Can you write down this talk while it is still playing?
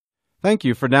Thank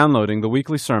you for downloading the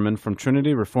weekly sermon from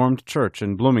Trinity Reformed Church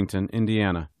in Bloomington,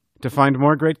 Indiana. To find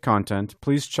more great content,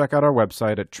 please check out our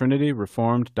website at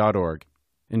trinityreformed.org.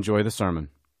 Enjoy the sermon.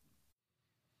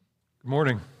 Good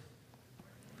morning.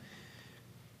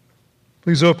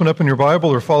 Please open up in your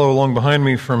Bible or follow along behind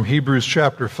me from Hebrews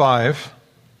chapter 5,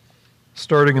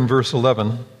 starting in verse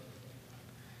 11.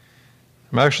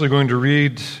 I'm actually going to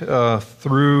read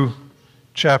through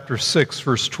chapter 6,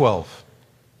 verse 12.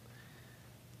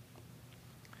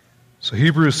 So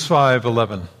Hebrews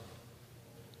 5:11.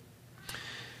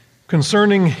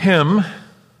 Concerning him,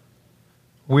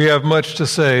 we have much to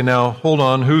say. Now, hold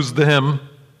on. Who's the him?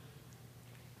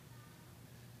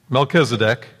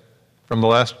 Melchizedek, from the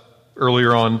last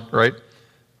earlier on, right?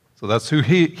 So that's who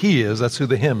he is. That's who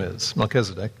the him is,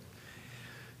 Melchizedek.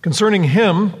 Concerning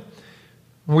him,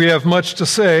 we have much to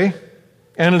say,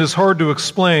 and it is hard to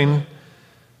explain,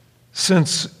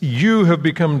 since you have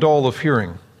become dull of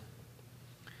hearing.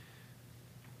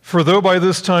 For though by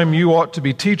this time you ought to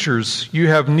be teachers, you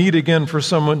have need again for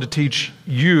someone to teach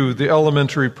you the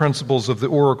elementary principles of the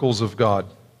oracles of God.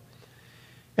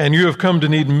 And you have come to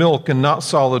need milk and not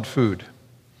solid food.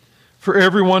 For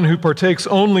everyone who partakes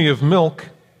only of milk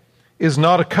is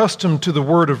not accustomed to the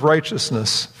word of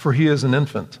righteousness, for he is an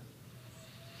infant.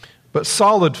 But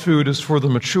solid food is for the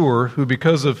mature, who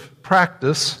because of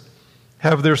practice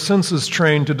have their senses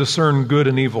trained to discern good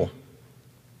and evil.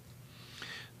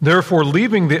 Therefore,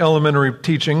 leaving the elementary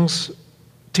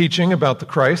teaching about the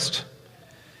Christ,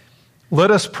 let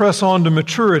us press on to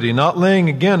maturity, not laying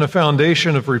again a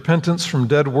foundation of repentance from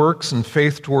dead works and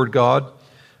faith toward God,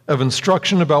 of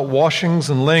instruction about washings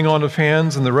and laying on of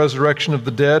hands and the resurrection of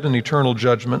the dead and eternal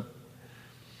judgment.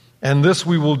 And this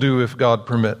we will do if God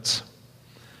permits.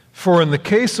 For in the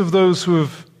case of those who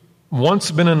have once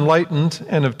been enlightened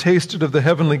and have tasted of the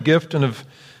heavenly gift and have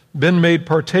been made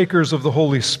partakers of the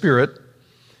Holy Spirit,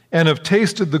 and have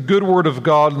tasted the good word of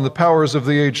God and the powers of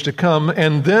the age to come,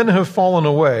 and then have fallen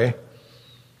away,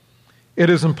 it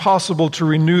is impossible to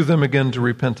renew them again to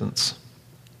repentance,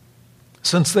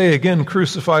 since they again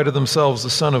crucify to themselves the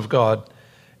Son of God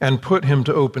and put him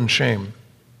to open shame.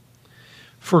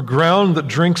 For ground that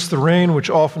drinks the rain which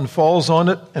often falls on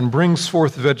it and brings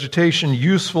forth vegetation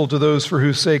useful to those for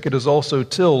whose sake it is also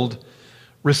tilled,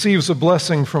 receives a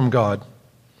blessing from God.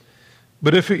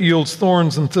 But if it yields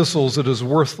thorns and thistles, it is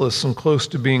worthless and close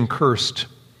to being cursed,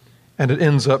 and it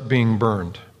ends up being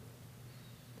burned.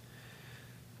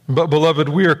 But, beloved,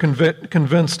 we are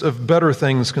convinced of better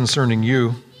things concerning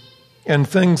you, and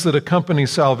things that accompany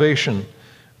salvation,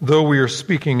 though we are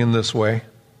speaking in this way.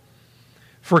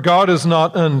 For God is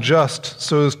not unjust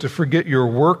so as to forget your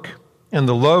work and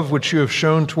the love which you have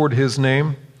shown toward his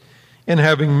name, in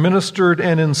having ministered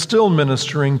and in still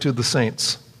ministering to the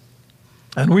saints.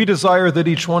 And we desire that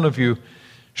each one of you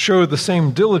show the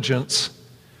same diligence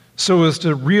so as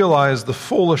to realize the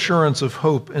full assurance of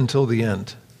hope until the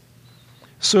end,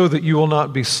 so that you will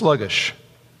not be sluggish,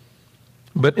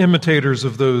 but imitators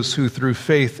of those who through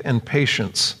faith and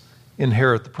patience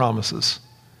inherit the promises.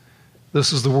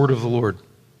 This is the word of the Lord.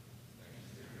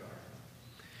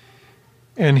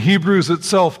 And Hebrews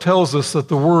itself tells us that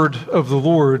the word of the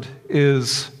Lord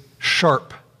is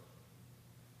sharp.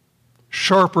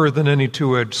 Sharper than any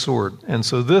two-edged sword. And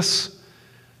so this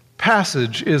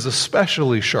passage is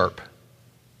especially sharp.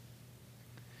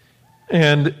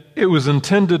 And it was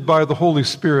intended by the Holy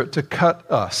Spirit to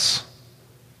cut us.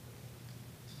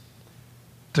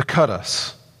 To cut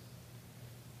us.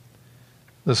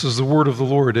 This is the word of the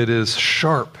Lord. It is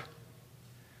sharp.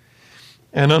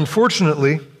 And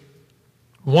unfortunately,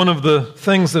 one of the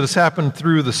things that has happened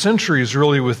through the centuries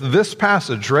really with this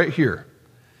passage right here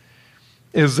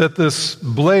is that this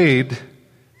blade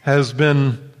has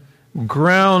been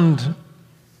ground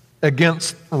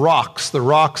against rocks, the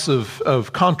rocks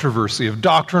of controversy, of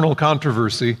doctrinal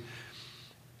controversy,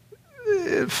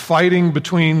 fighting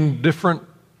between different,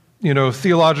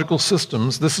 theological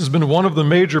systems. This has been one of the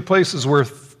major places where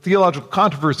theological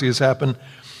controversy has happened,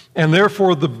 and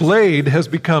therefore the blade has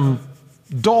become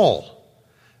dull,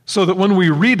 so that when we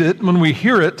read it, when we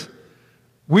hear it,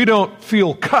 we don't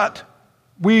feel cut.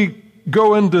 We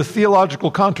go into theological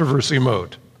controversy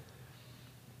mode.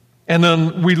 And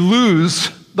then we lose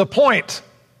the point,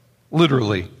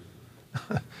 literally,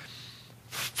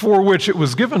 for which it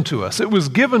was given to us. It was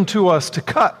given to us to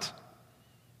cut,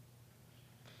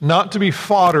 not to be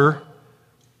fodder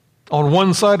on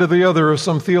one side or the other of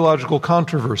some theological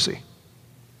controversy.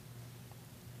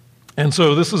 And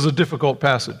so this is a difficult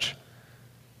passage.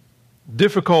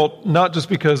 Difficult not just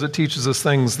because it teaches us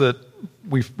things that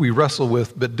we wrestle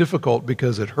with, but difficult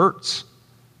because it hurts.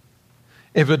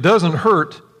 If it doesn't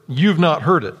hurt, you've not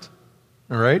heard it.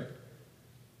 All right?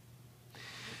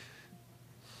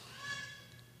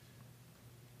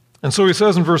 And so he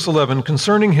says in verse 11,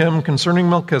 concerning him, concerning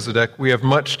Melchizedek, we have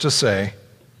much to say.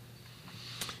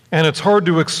 And it's hard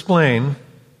to explain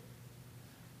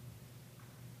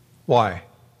why.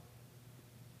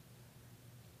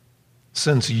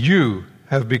 Since you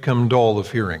have become dull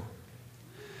of hearing.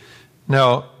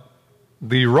 Now,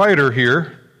 the writer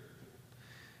here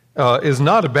is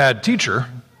not a bad teacher.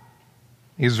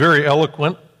 He's very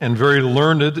eloquent and very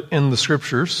learned in the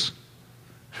Scriptures,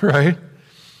 right?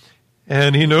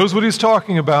 And he knows what he's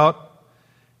talking about.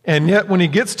 And yet when he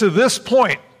gets to this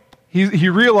point, he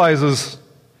realizes,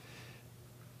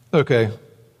 okay,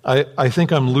 I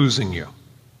think I'm losing you.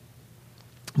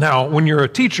 Now, when you're a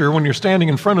teacher, when you're standing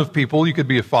in front of people, you could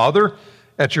be a father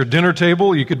at your dinner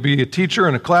table, you could be a teacher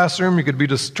in a classroom, you could be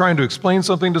just trying to explain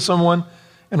something to someone,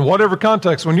 in whatever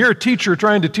context. When you're a teacher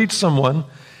trying to teach someone,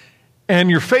 and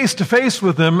you're face to face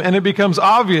with them, and it becomes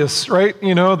obvious, right?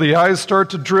 You know, the eyes start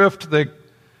to drift, they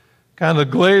kind of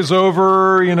glaze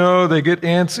over, you know, they get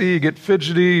antsy, you get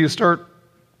fidgety, you start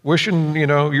wishing, you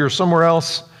know, you're somewhere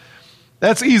else.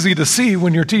 That's easy to see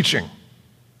when you're teaching.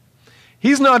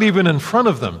 He's not even in front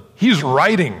of them. He's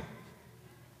writing,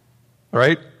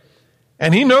 right?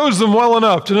 And he knows them well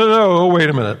enough to know, oh, wait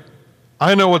a minute.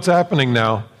 I know what's happening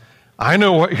now. I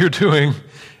know what you're doing.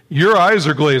 Your eyes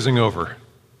are glazing over,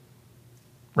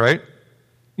 right?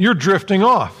 You're drifting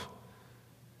off.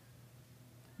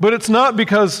 But it's not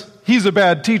because he's a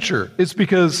bad teacher. It's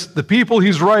because the people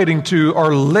he's writing to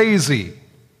are lazy.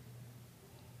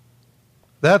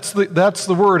 That's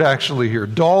the word actually here.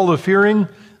 Dull of hearing,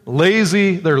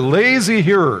 lazy. They're lazy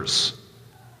hearers.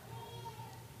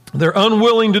 They're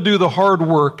unwilling to do the hard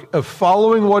work of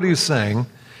following what he's saying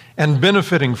and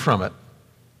benefiting from it.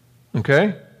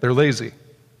 Okay? They're lazy.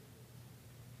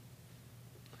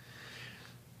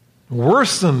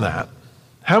 Worse than that,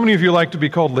 how many of you like to be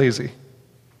called lazy?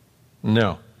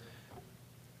 No.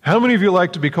 How many of you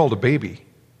like to be called a baby?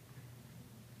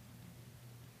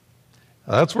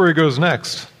 That's where he goes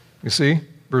next. You see,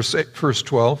 verse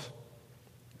 12.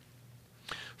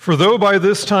 For though by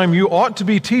this time you ought to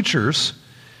be teachers,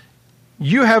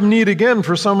 you have need again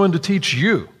for someone to teach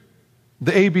you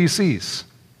the ABCs,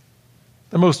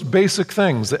 the most basic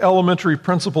things, the elementary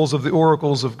principles of the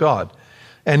oracles of God.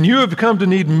 And you have come to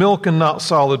need milk and not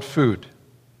solid food.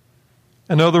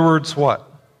 In other words, what?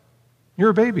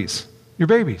 You're babies. You're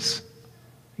babies,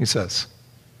 he says.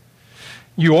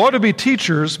 You ought to be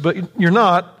teachers, but you're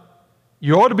not.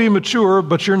 You ought to be mature,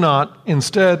 but you're not.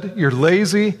 Instead, you're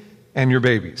lazy and you're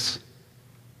babies.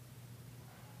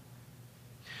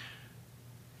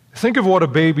 Think of what a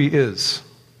baby is.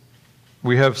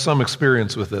 We have some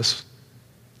experience with this.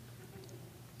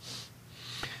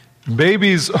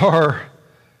 Babies are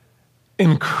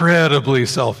incredibly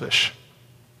selfish.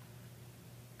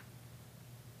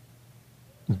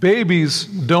 Babies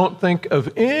don't think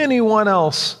of anyone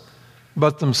else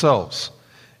but themselves.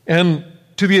 And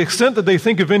to the extent that they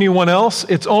think of anyone else,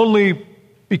 it's only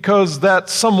because that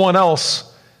someone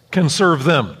else can serve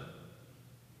them.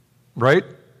 Right?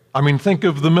 I mean, think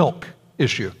of the milk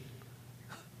issue.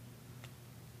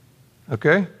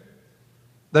 Okay?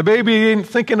 The baby ain't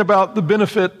thinking about the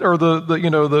benefit or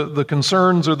the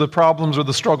concerns or the problems or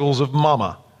the struggles of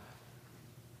mama.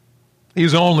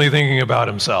 He's only thinking about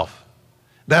himself.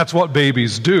 That's what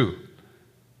babies do.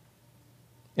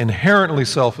 Inherently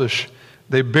selfish.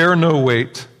 They bear no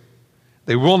weight.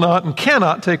 They will not and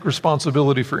cannot take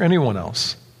responsibility for anyone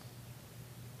else.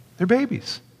 They're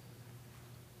babies.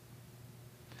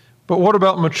 But what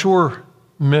about mature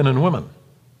men and women?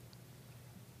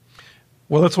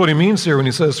 Well, that's what he means here when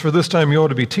he says, for this time you ought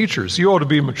to be teachers. You ought to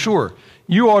be mature.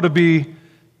 You ought to be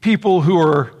people who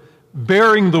are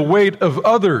bearing the weight of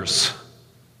others,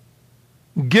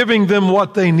 giving them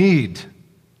what they need,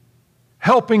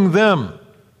 helping them.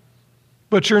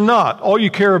 But you're not. All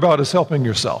you care about is helping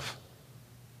yourself,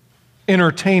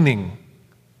 entertaining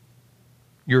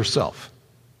yourself.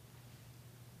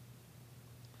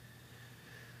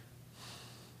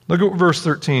 Look at verse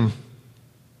 13.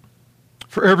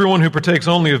 For everyone who partakes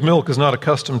only of milk is not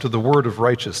accustomed to the word of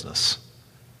righteousness,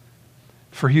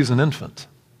 for he's an infant.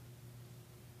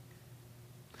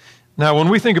 Now, when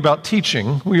we think about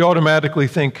teaching, we automatically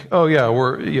think, oh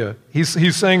yeah,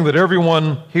 he's saying that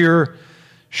everyone here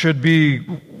should be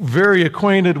very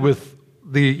acquainted with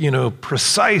the,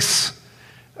 precise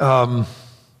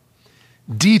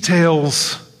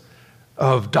details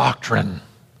of doctrine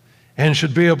and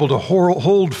should be able to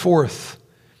hold forth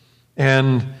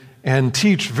and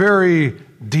teach very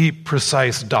deep,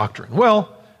 precise doctrine.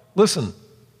 Well, listen,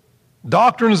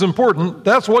 Doctrine is important.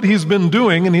 That's what he's been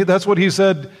doing, and that's what he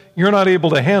said you're not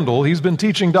able to handle. He's been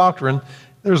teaching doctrine.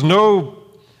 There's no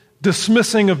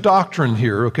dismissing of doctrine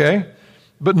here, okay?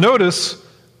 But notice,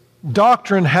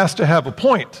 doctrine has to have a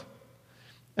point.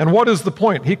 And what is the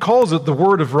point? He calls it the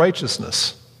word of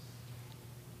righteousness.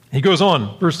 He goes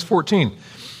on, verse 14.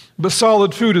 But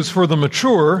solid food is for the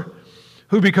mature,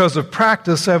 who because of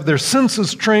practice have their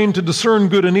senses trained to discern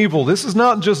good and evil. This is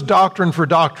not just doctrine for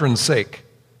doctrine's sake.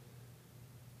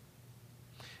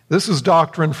 This is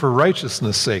doctrine for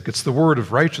righteousness' sake. It's the word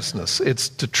of righteousness. It's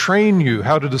to train you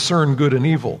how to discern good and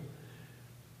evil.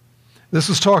 This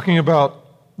is talking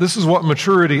about, this is what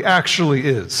maturity actually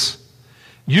is.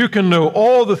 You can know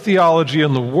all the theology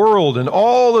in the world and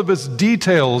all of its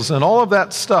details and all of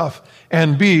that stuff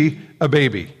and be a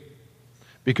baby,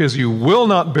 because you will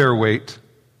not bear weight.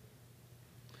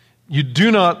 You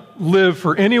do not live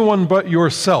for anyone but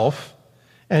yourself,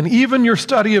 and even your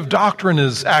study of doctrine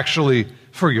is actually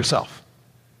for yourself.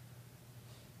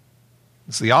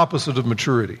 It's the opposite of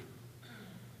maturity.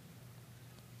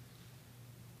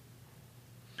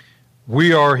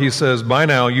 We are, he says, by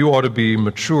now you ought to be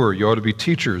mature. You ought to be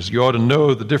teachers. You ought to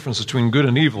know the difference between good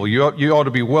and evil. You ought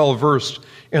to be well versed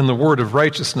in the word of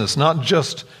righteousness, not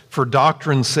just for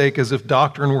doctrine's sake as if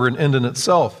doctrine were an end in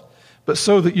itself, but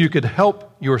so that you could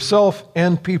help yourself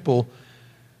and people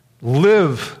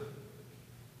live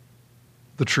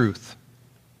the truth,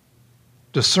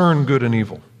 discern good and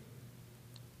evil.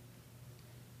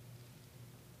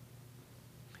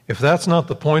 If that's not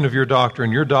the point of your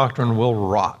doctrine will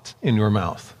rot in your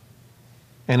mouth,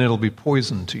 and it'll be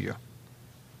poison to you.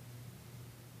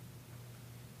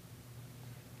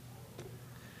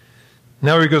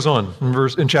 Now he goes on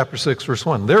in chapter 6, verse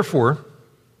 1. Therefore,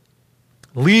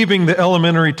 leaving the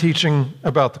elementary teaching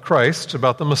about the Christ,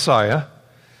 about the Messiah,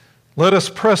 let us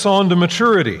press on to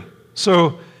maturity.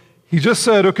 So he just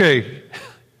said, okay,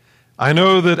 I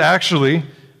know that actually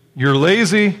you're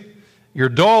lazy, you're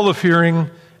dull of hearing.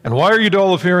 And why are you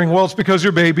dull of hearing? Well, it's because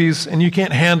you're babies and you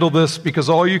can't handle this because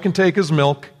all you can take is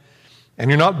milk, and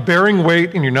you're not bearing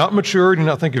weight, and you're not matured, you're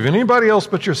not thinking of anybody else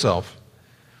but yourself.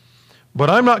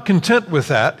 But I'm not content with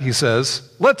that, he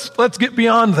says. Let's get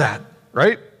beyond that,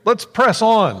 right? Let's press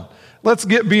on. Let's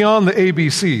get beyond the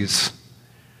ABCs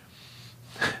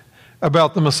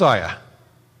about the Messiah.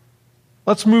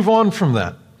 Let's move on from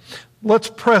that. Let's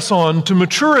press on to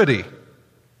maturity.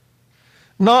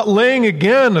 Not laying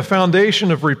again a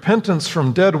foundation of repentance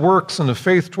from dead works and of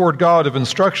faith toward God, of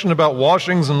instruction about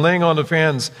washings and laying on of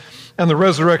hands and the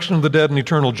resurrection of the dead and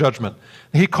eternal judgment.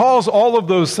 He calls all of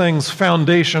those things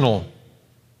foundational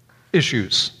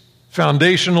issues,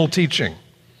 foundational teaching,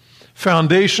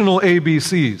 foundational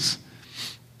ABCs.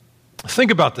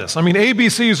 Think about this. I mean,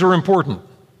 ABCs are important.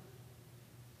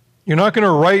 You're not going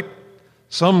to write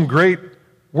some great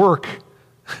work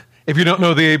if you don't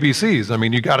know the ABCs. I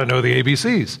mean, you got to know the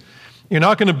ABCs. You're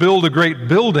not going to build a great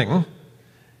building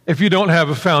if you don't have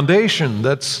a foundation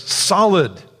that's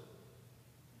solid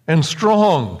and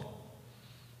strong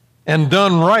and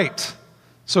done right.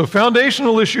 So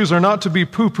foundational issues are not to be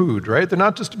poo-pooed, right? They're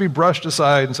not just to be brushed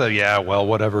aside and say, yeah, well,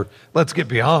 whatever. Let's get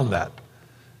beyond that.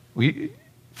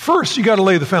 First, you got to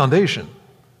lay the foundation.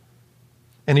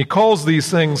 And he calls these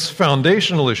things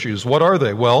foundational issues. What are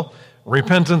they? Well,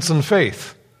 repentance and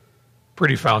faith.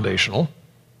 Pretty foundational,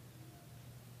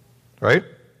 right?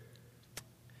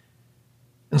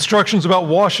 Instructions about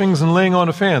washings and laying on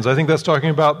of hands. I think that's talking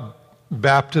about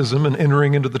baptism and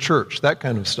entering into the church, that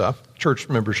kind of stuff, church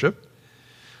membership.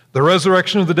 The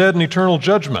resurrection of the dead and eternal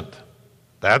judgment.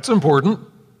 That's important.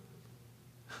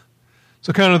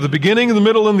 So kind of the beginning, the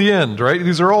middle, and the end, right?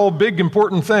 These are all big,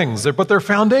 important things, but they're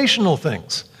foundational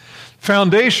things.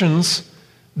 Foundations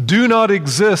do not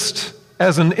exist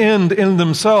as an end in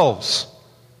themselves.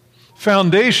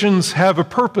 Foundations have a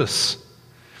purpose.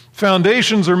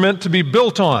 Foundations are meant to be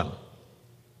built on.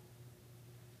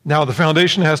 Now, the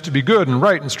foundation has to be good and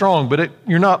right and strong, but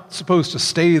you're not supposed to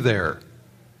stay there.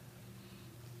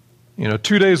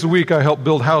 2 days a week I help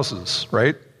build houses,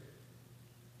 right?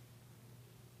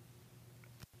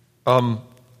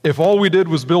 If all we did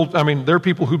was build, there are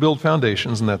people who build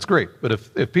foundations, and that's great. But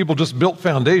if people just built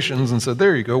foundations and said,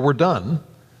 there you go, we're done,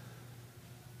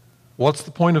 what's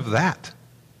the point of that?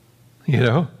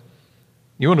 You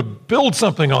want to build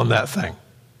something on that thing.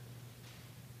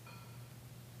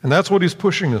 And that's what he's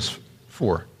pushing us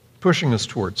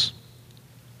towards.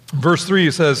 Verse 3,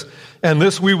 he says, and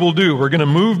this we will do. We're going to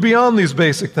move beyond these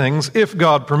basic things if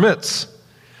God permits.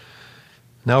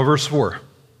 Now, verse 4.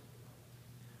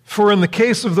 For in the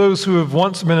case of those who have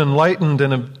once been enlightened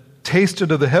and have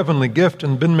tasted of the heavenly gift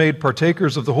and been made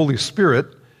partakers of the Holy Spirit,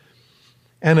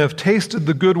 and have tasted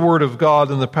the good word of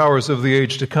God and the powers of the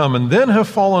age to come, and then have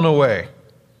fallen away,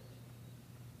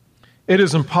 it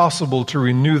is impossible to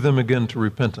renew them again to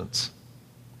repentance,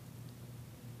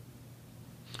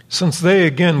 since they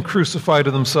again crucify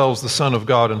to themselves the Son of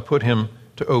God and put him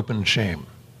to open shame.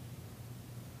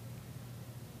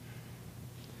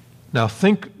 Now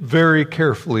think very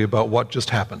carefully about what just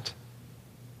happened.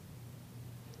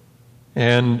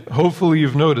 And hopefully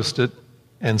you've noticed it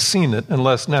and seen it,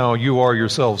 unless now you are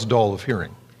yourselves dull of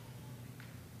hearing.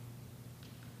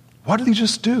 What did he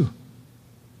just do?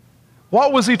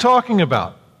 What was he talking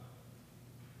about?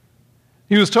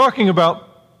 He was talking about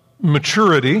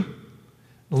maturity,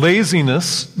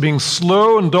 laziness, being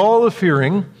slow and dull of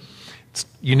hearing.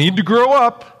 You need to grow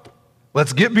up.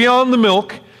 Let's get beyond the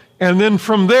milk. And then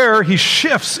from there, he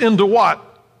shifts into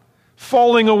what?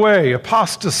 Falling away,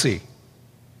 apostasy.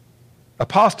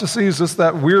 Apostasy is just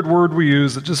that weird word we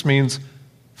use that just means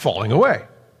falling away.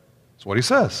 That's what he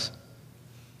says.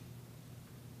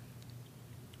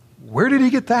 Where did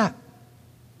he get that?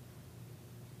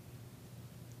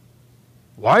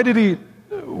 Why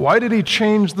did he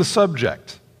change the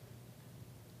subject?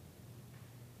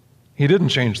 He didn't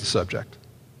change the subject.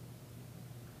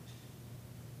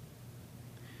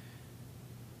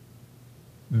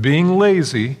 Being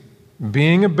lazy,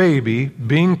 being a baby,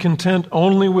 being content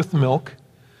only with milk,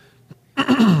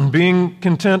 being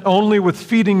content only with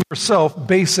feeding yourself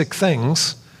basic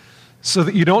things so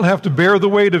that you don't have to bear the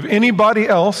weight of anybody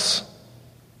else,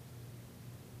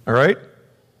 all right,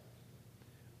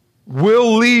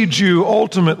 will lead you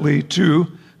ultimately to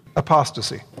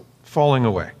apostasy, falling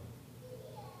away.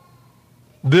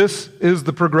 This is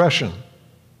the progression.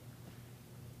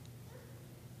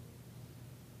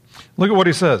 Look at what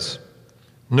he says.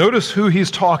 Notice who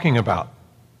he's talking about,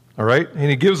 all right? And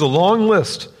he gives a long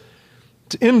list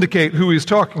to indicate who he's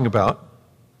talking about.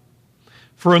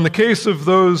 For in the case of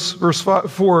those, verse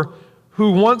 4,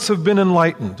 who once have been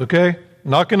enlightened, okay?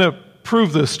 I'm not going to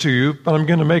prove this to you, but I'm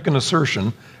going to make an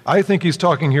assertion. I think he's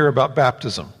talking here about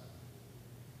baptism.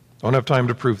 Don't have time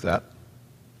to prove that.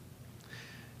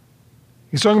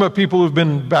 He's talking about people who've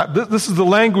been baptized. This is the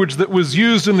language that was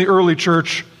used in the early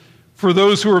church for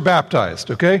those who were baptized,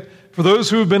 okay? For those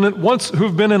who've been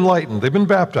enlightened, they've been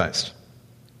baptized.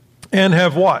 And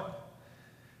have what?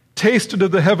 Tasted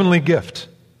of the heavenly gift.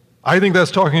 I think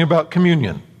that's talking about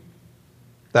communion.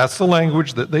 That's the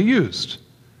language that they used.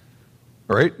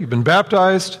 All right? You've been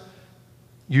baptized,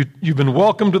 you've been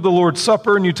welcomed to the Lord's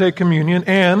Supper, and you take communion,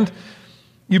 and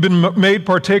you've been made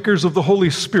partakers of the Holy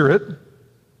Spirit.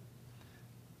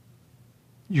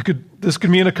 This could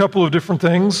mean a couple of different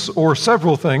things, or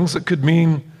several things. It could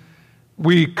mean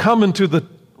we come into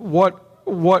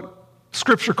what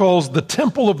Scripture calls the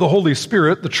temple of the Holy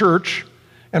Spirit, the church,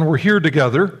 and we're here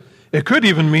together. It could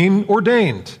even mean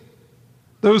ordained.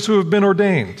 Those who have been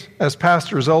ordained as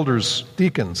pastors, elders,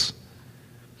 deacons.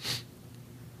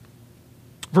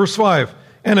 Verse 5,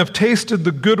 and have tasted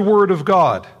the good word of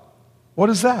God. What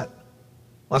is that?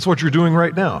 That's what you're doing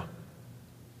right now.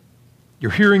 You're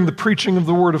hearing the preaching of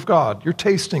the Word of God. You're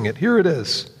tasting it. Here it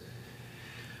is.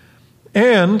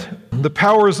 And the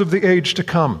powers of the age to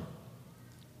come.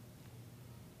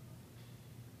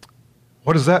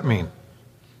 What does that mean?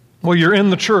 Well, you're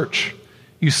in the church.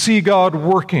 You see God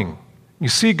working. You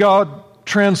see God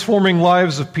transforming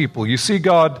lives of people. You see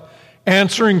God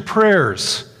answering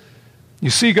prayers. You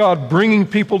see God bringing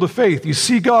people to faith. You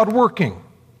see God working.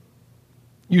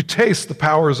 You taste the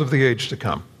powers of the age to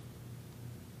come.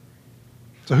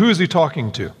 So who is he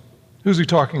talking to? Who's he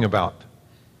talking about?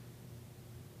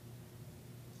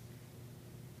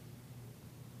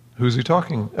 Who's he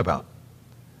talking about?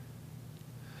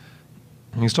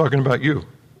 He's talking about you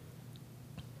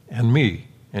and me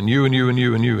and you and you and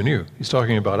you and you and you. He's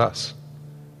talking about us.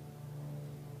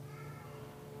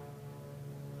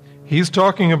 He's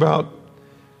talking about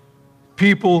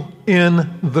people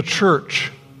in the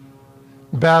church.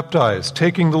 Baptized,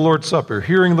 taking the Lord's Supper,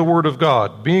 hearing the Word of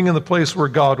God, being in the place where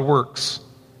God works.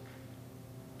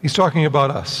 He's talking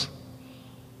about us.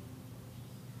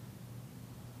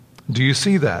 Do you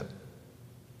see that?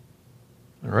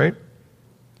 All right?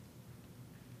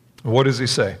 What does he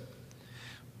say?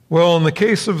 Well, in the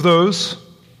case of those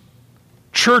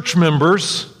church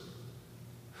members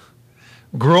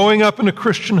growing up in a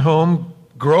Christian home,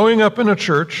 growing up in a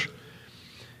church,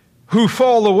 who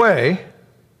fall away,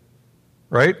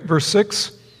 right? Verse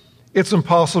 6, it's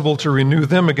impossible to renew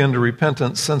them again to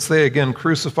repentance, since they again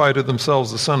crucify to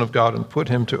themselves the Son of God and put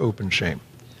him to open shame.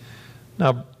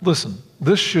 Now, listen,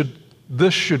 this should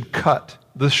cut,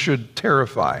 this should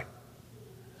terrify,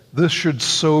 this should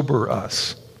sober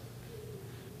us,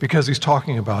 because he's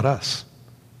talking about us.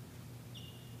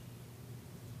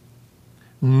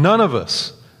 None of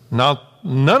us, none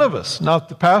of us, not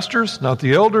the pastors, not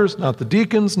the elders, not the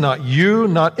deacons, not you,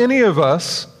 not any of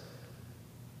us,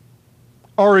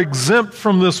 are exempt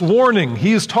from this warning.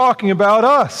 He's talking about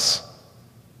us.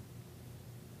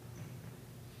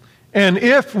 And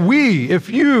if we, if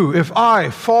you, if I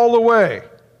fall away,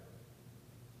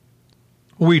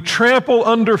 we trample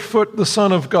underfoot the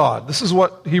Son of God. This is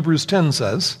what Hebrews 10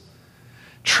 says.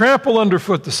 Trample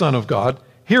underfoot the Son of God.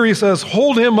 Here he says,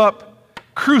 hold him up,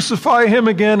 crucify him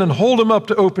again, and hold him up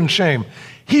to open shame.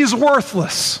 He's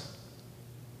worthless.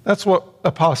 That's what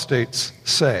apostates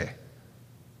say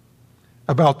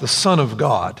about the Son of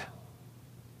God.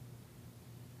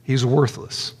 He's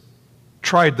worthless.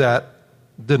 Tried that,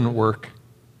 didn't work.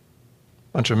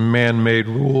 Bunch of man-made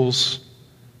rules,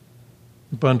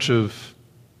 bunch of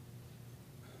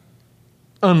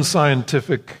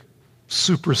unscientific,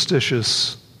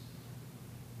 superstitious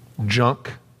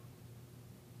junk.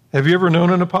 Have you ever known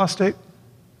an apostate?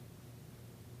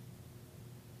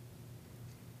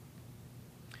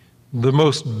 The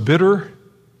most bitter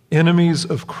enemies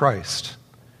of Christ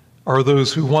are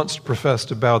those who once professed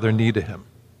to bow their knee to him.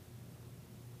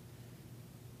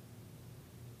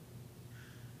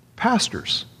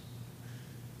 Pastors,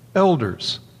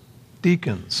 elders,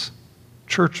 deacons,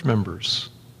 church members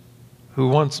who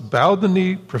once bowed the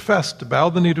knee, professed to bow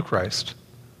the knee to Christ,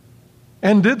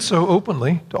 and did so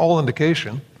openly, to all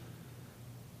indication,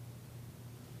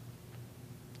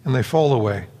 and they fall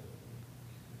away.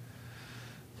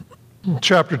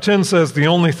 Chapter 10 says the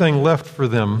only thing left for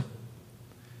them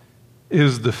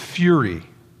is the fury,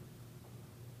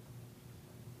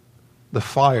 the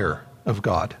fire of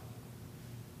God.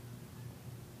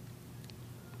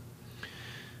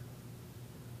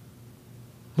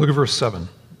 Look at verse 7.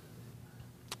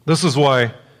 This is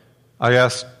why I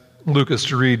asked Lucas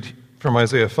to read from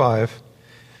Isaiah 5,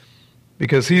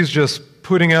 because he's just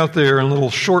putting out there in a little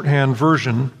shorthand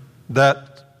version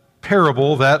that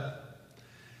parable, that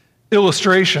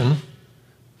illustration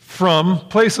from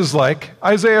places like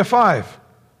Isaiah 5.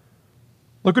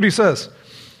 Look what he says.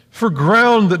 For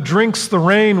ground that drinks the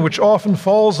rain which often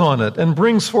falls on it and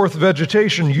brings forth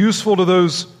vegetation useful to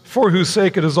those for whose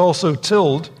sake it is also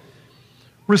tilled,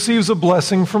 receives a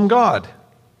blessing from God.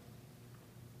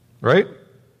 Right?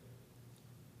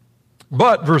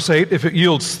 But, verse 8, if it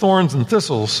yields thorns and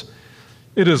thistles,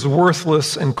 it is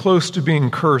worthless and close to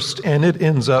being cursed, and it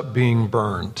ends up being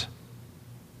burned.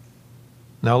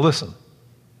 Now listen.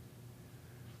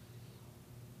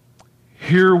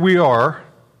 Here we are,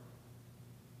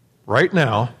 right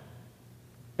now,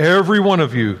 every one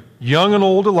of you, young and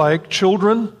old alike,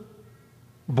 children,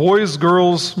 boys,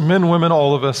 girls, men, women,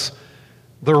 all of us,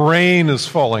 the rain is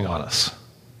falling on us.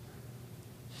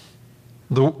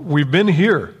 We've been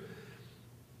here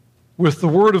with the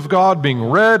Word of God being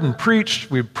read and preached.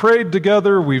 We've prayed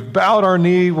together. We've bowed our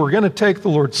knee. We're going to take the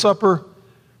Lord's Supper.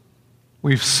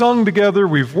 We've sung together.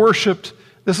 We've worshiped.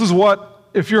 This is what,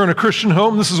 if you're in a Christian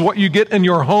home, this is what you get in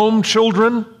your home,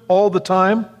 children, all the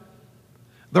time.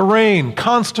 The rain,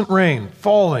 constant rain,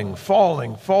 falling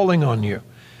on you.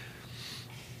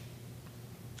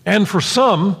 And for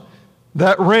some,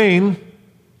 that rain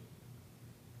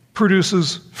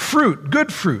produces fruit,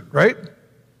 good fruit, right?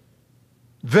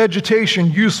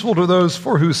 Vegetation useful to those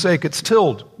for whose sake it's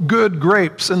tilled. Good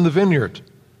grapes in the vineyard.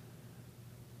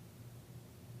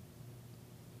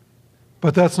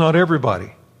 But that's not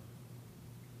everybody.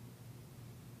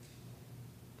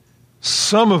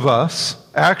 Some of us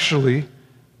actually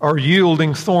are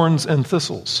yielding thorns and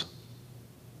thistles.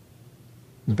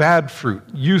 Bad fruit,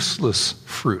 useless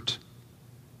fruit.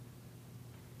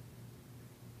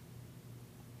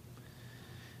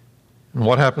 And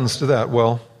what happens to that?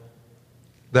 Well,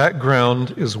 that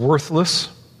ground is worthless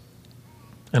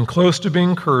and close to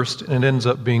being cursed, and it ends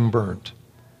up being burned.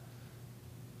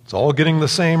 It's all getting the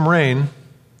same rain,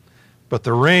 but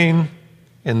the rain,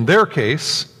 in their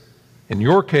case, in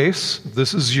your case, if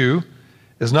this is you,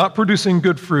 is not producing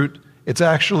good fruit. It's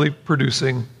actually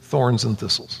producing thorns and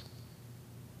thistles.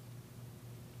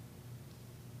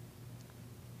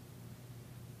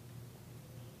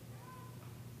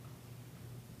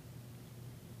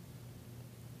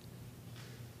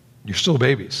 You're still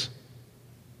babies.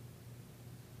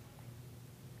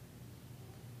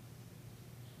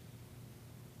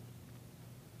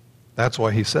 That's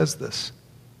why he says this.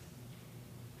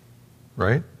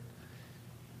 Right?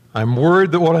 I'm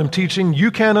worried that what I'm teaching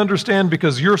you can't understand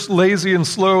because you're lazy and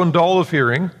slow and dull of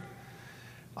hearing.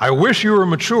 I wish you were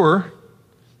mature.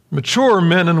 Mature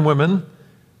men and women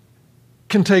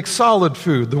can take solid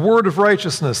food, the word of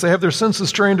righteousness. They have their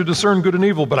senses trained to discern good and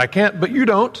evil, but I can't, but you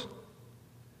don't.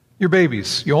 You're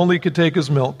babies. You only could take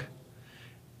as milk.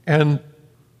 And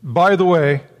by the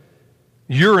way,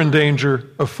 you're in danger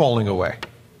of falling away.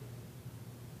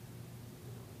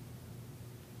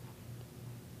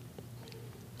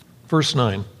 Verse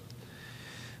 9.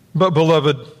 But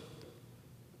beloved,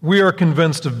 we are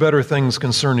convinced of better things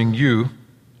concerning you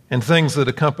and things that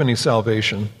accompany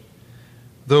salvation,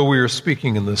 though we are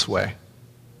speaking in this way.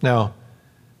 Now,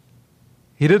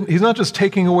 he's not just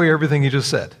taking away everything he just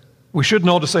said. We shouldn't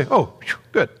all just say, oh,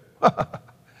 good.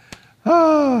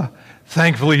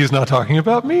 Thankfully, he's not talking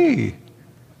about me.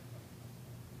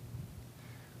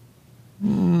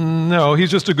 No,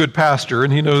 he's just a good pastor,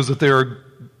 and he knows that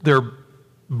there are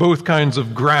both kinds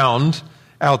of ground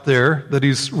out there that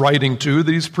he's writing to,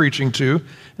 that he's preaching to,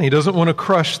 and he doesn't want to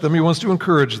crush them. He wants to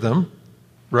encourage them,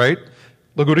 right?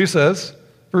 Look what he says.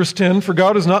 Verse 10, for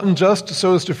God is not unjust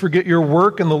so as to forget your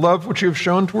work and the love which you have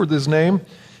shown toward his name,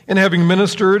 in having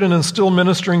ministered and in still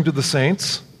ministering to the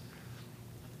saints.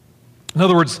 In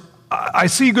other words, I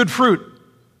see good fruit.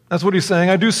 That's what he's saying.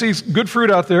 I do see good fruit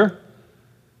out there.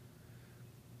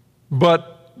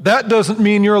 But that doesn't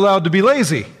mean you're allowed to be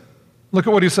lazy. Look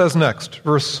at what he says next,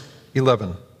 verse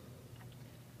 11.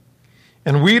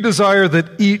 And we desire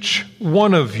that each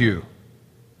one of you.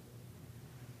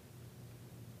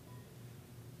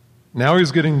 Now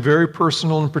he's getting very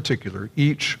personal and particular.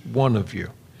 Each one of you.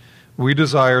 We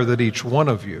desire that each one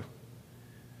of you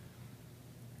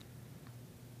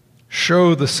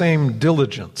show the same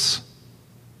diligence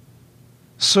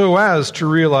so as to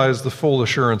realize the full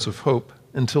assurance of hope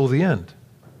until the end,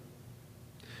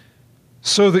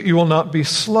 so that you will not be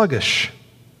sluggish,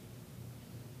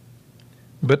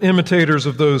 but imitators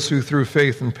of those who through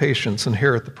faith and patience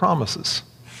inherit the promises.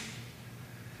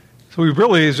 So he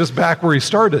really is just back where he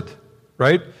started,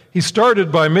 right? He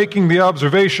started by making the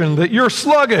observation that you're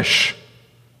sluggish.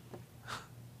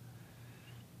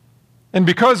 And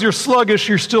because you're sluggish,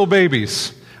 you're still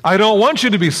babies. I don't want you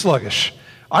to be sluggish.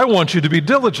 I want you to be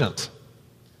diligent.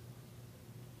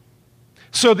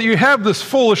 So that you have this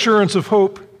full assurance of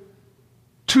hope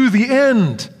to the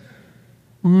end,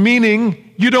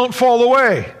 meaning you don't fall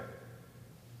away.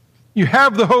 You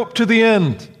have the hope to the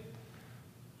end.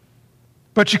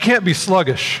 But you can't be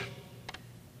sluggish.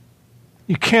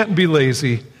 You can't be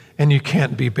lazy, and you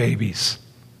can't be babies.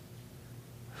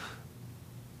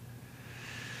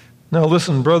 Now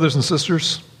listen, brothers and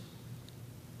sisters.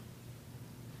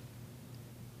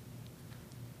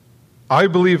 I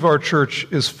believe our church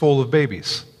is full of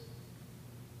babies.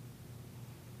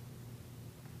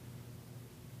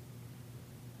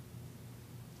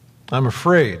 I'm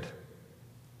afraid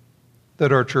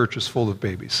that our church is full of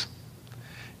babies.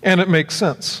 And it makes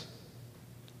sense.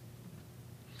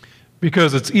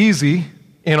 Because it's easy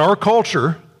in our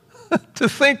culture to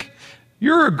think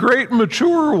you're a great,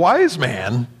 mature, wise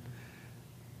man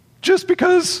just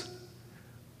because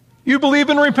you believe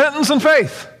in repentance and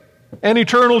faith and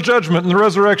eternal judgment and the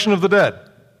resurrection of the dead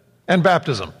and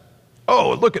baptism.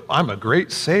 Oh, look, I'm a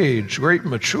great sage, great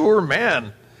mature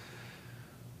man.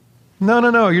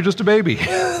 No, you're just a baby.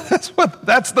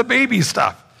 That's the baby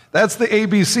stuff. That's the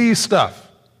ABC stuff.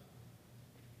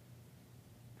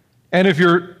 And if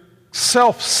you're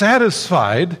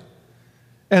self-satisfied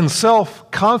and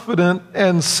self-confident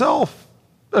and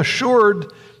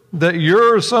self-assured that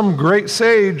you're some great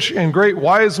sage and great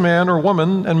wise man or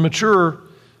woman and mature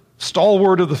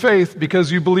stalwart of the faith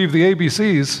because you believe the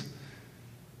ABCs,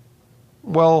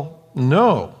 well,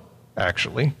 no,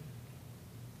 actually.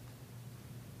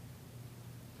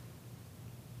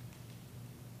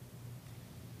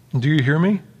 Do you hear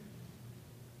me?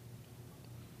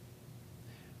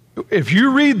 If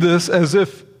you read this as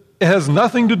if it has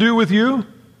nothing to do with you,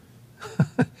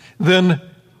 then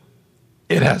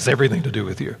it has everything to do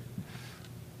with you.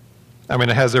 I mean,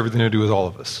 it has everything to do with all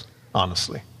of us,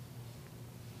 honestly.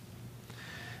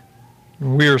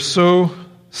 We are so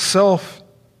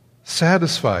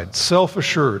self-satisfied,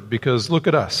 self-assured, because look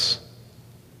at us.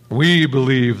 We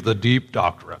believe the deep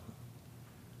doctrine.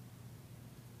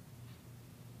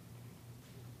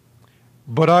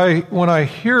 But when I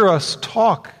hear us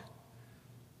talk,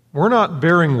 we're not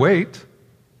bearing weight.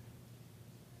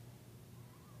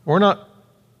 We're not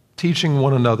teaching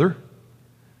one another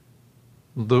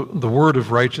the word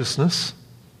of righteousness.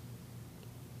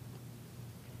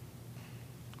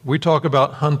 We talk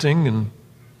about hunting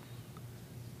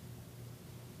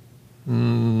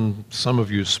and some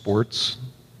of you sports,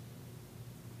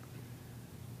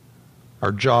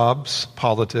 our jobs,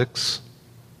 politics,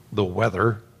 the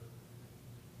weather.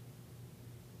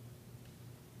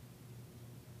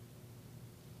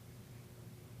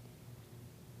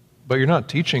 But you're not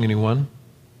teaching anyone.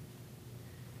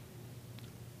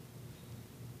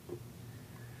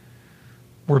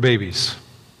 We're babies.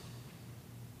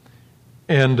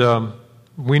 And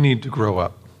we need to grow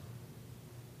up.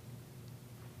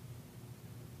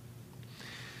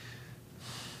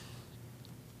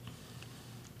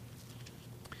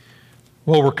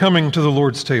 Well, we're coming to the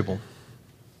Lord's table.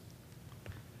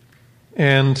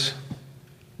 And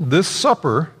this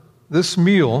supper, this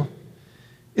meal,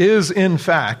 is in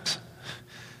fact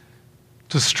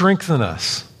to strengthen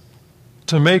us,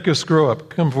 to make us grow up.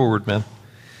 Come forward, men.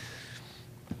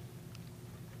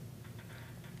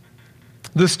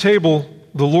 This table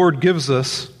the Lord gives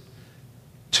us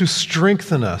to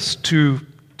strengthen us, to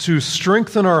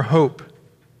strengthen our hope,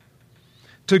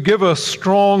 to give us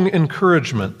strong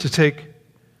encouragement to take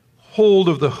hold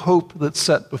of the hope that's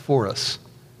set before us.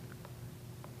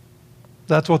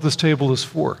 That's what this table is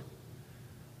for.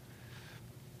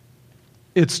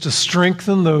 It's to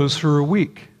strengthen those who are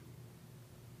weak.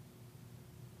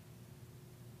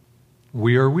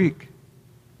 We are weak.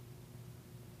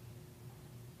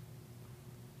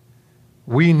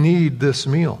 We need this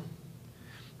meal.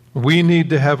 We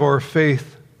need to have our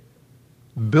faith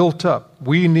built up.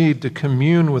 We need to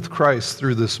commune with Christ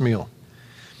through this meal.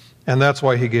 And that's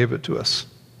why he gave it to us.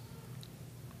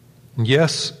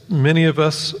 Yes, many of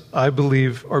us, I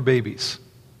believe, are babies.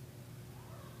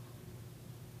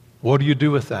 What do you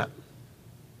do with that?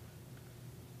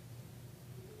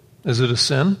 Is it a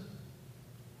sin?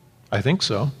 I think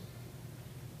so.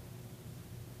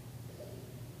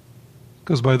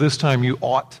 Because by this time you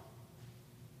ought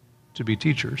to be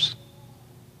teachers.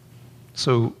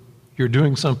 So you're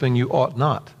doing something you ought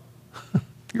not.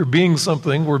 You're being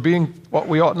something, we're being what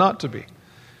we ought not to be.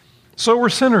 So we're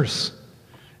sinners.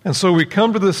 And so we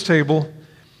come to this table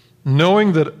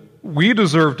knowing that we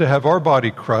deserve to have our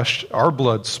body crushed, our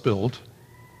blood spilled.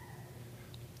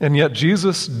 And yet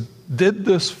Jesus did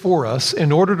this for us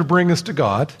in order to bring us to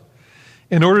God,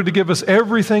 in order to give us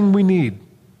everything we need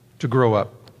to grow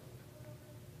up.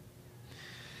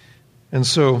 And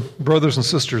so, brothers and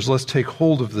sisters, let's take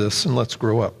hold of this and let's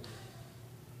grow up.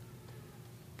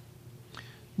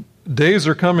 Days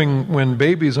are coming when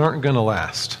babies aren't going to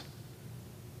last.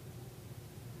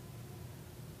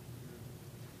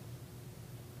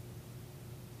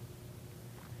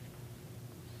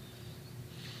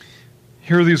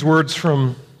 Hear these words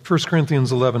from 1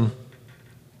 Corinthians 11.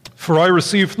 For I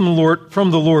received from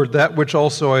the Lord that which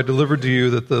also I delivered to you,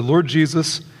 that the Lord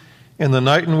Jesus, in the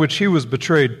night in which he was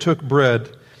betrayed, took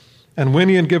bread, and when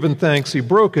he had given thanks, he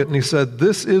broke it, and he said,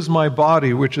 This is my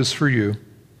body, which is for you.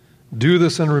 Do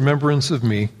this in remembrance of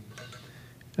me.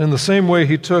 In the same way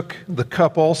he took the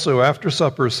cup also after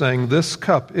supper, saying, This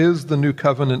cup is the new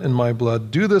covenant in my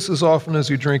blood. Do this as often as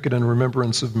you drink it in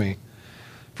remembrance of me.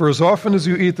 For as often as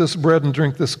you eat this bread and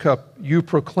drink this cup, you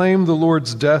proclaim the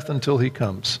Lord's death until he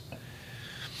comes.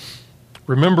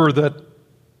 Remember that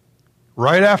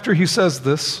right after he says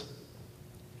this,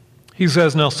 he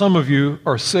says, Now some of you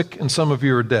are sick and some of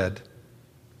you are dead.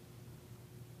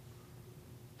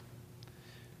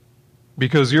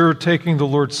 Because you're taking the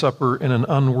Lord's Supper in an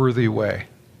unworthy way,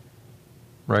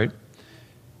 right?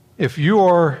 If you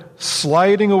are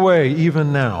sliding away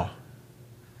even now,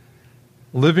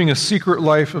 living a secret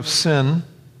life of sin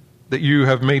that you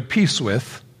have made peace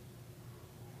with,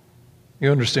 you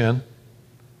understand?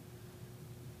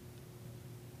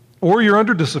 Or you're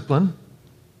under discipline,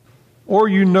 or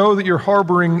you know that you're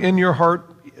harboring in your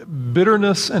heart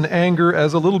bitterness and anger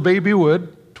as a little baby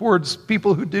would towards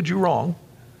people who did you wrong.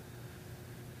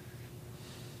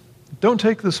 Don't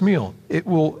take this meal.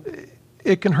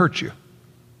 It can hurt you.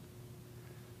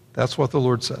 That's what the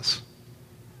Lord says.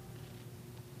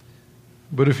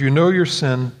 But if you know your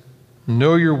sin,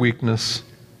 know your weakness,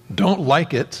 don't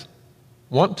like it,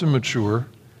 want to mature,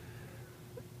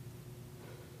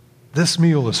 this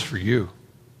meal is for you.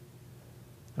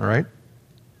 All right?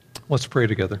 Let's pray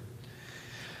together.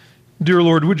 Dear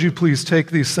Lord, would you please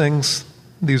take these things,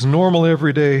 these normal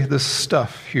everyday, this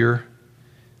stuff here,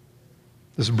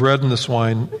 this bread and this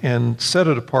wine, and set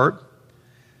it apart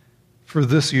for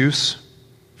this use,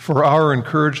 for our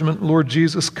encouragement. Lord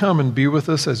Jesus, come and be with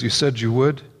us as you said you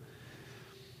would,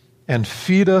 and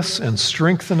feed us and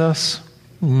strengthen us,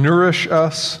 nourish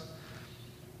us,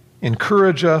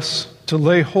 encourage us to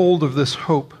lay hold of this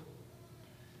hope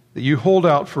that you hold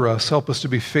out for us. Help us to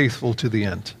be faithful to the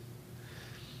end.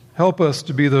 Help us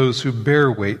to be those who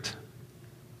bear weight,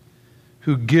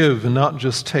 who give and not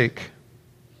just take,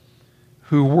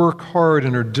 who work hard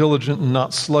and are diligent and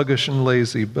not sluggish and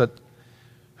lazy, but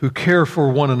who care for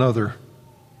one another.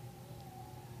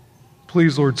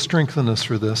 Please, Lord, strengthen us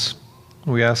for this.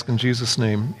 We ask in Jesus'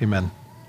 name, amen.